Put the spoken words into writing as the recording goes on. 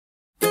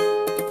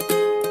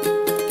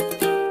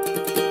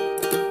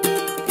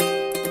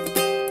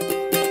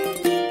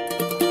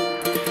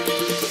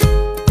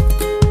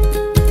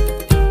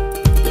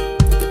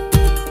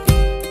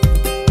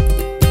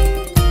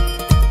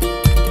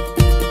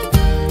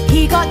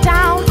got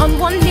down on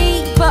one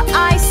knee, but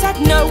I said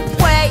no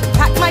way.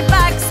 Packed my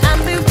bags and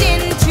moved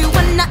into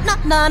a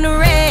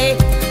nunnery.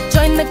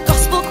 Joined the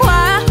gospel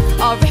choir,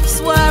 our riffs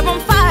were on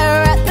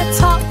fire. At the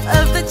top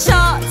of the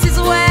charts is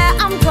where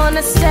I'm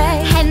gonna stay.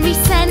 Henry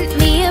sent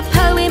me a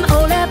poem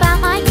all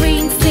about my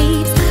green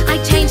sleeves. I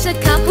changed a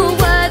couple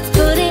words,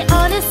 put it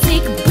on a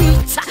sick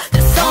beat.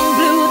 The song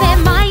blew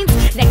their minds,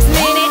 next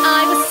minute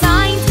I was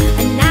signed,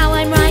 and now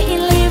I'm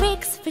writing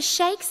lyrics for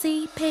Shakes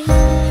EP.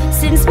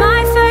 Since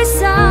my first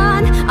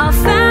son, our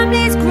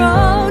family's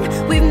grown.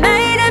 We've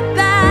made a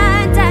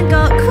band and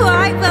got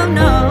quite well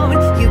known.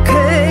 You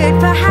could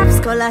perhaps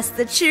call us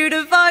the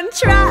Tudor Von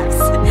Trapps.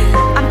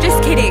 I'm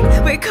just kidding,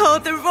 we're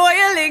called the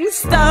Royaling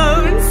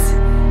Stones.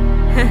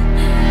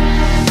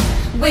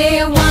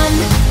 We're one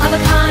of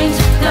a kind,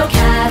 no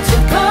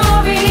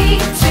category.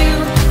 Too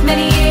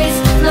many years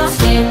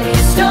lost in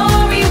his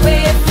story.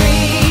 We're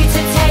free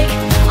to take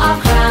our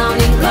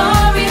crowning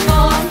glory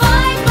for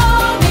 5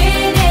 more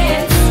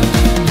minutes.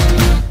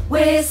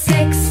 We're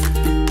 6.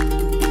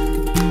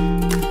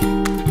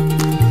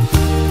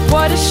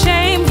 What a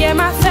shame, yeah,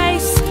 my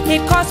face,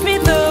 it cost me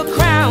the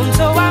crown.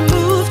 So I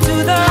moved to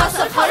the House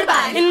of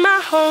Holbein in my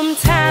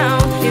hometown.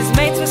 His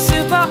mates were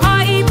super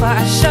arty, but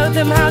I showed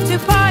them how to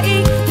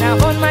party. Now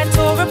on my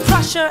tour of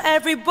Prussia,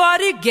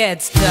 everybody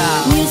gets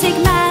down. Music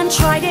Man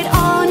tried it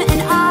on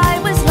and I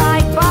was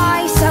like,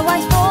 bye. So I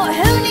thought,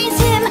 who needs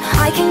him?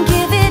 I can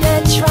give it a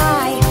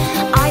try.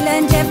 I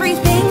learned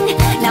everything,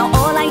 now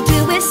all I do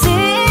is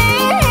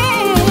sing.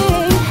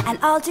 And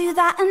I'll do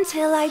that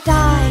until I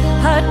die.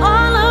 Heard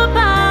all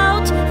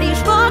about these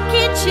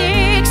rocky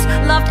chicks,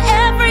 loved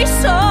every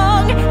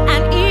song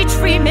and each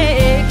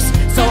remix.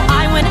 So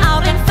I went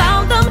out and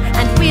found them,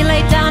 and we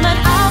laid down an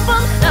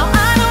album. Now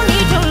I don't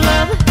need your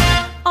love,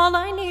 all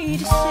I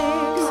need is 6.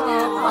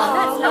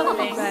 That's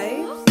lovely,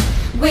 babe.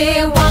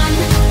 We're one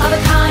of a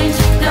kind,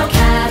 no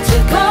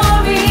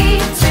category.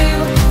 Too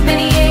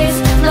many years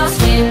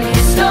lost in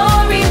his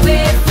story.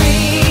 We're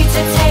free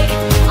to take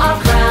our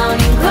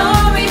crowning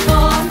glory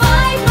for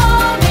 5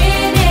 more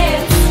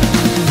minutes.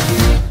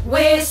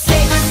 We're 6.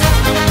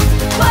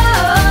 Whoa,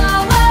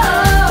 whoa,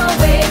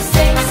 we're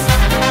 6.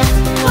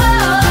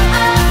 Whoa,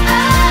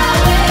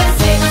 we're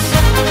 6.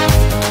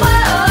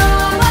 Whoa,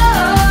 whoa,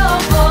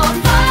 for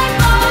 5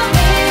 more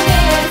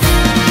minutes.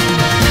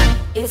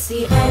 It's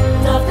the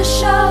end of the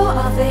show,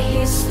 of the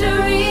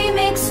history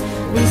mix.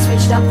 We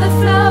switched up the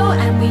flow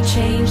and we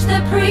changed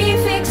the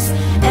prefix.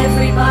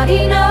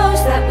 Everybody knows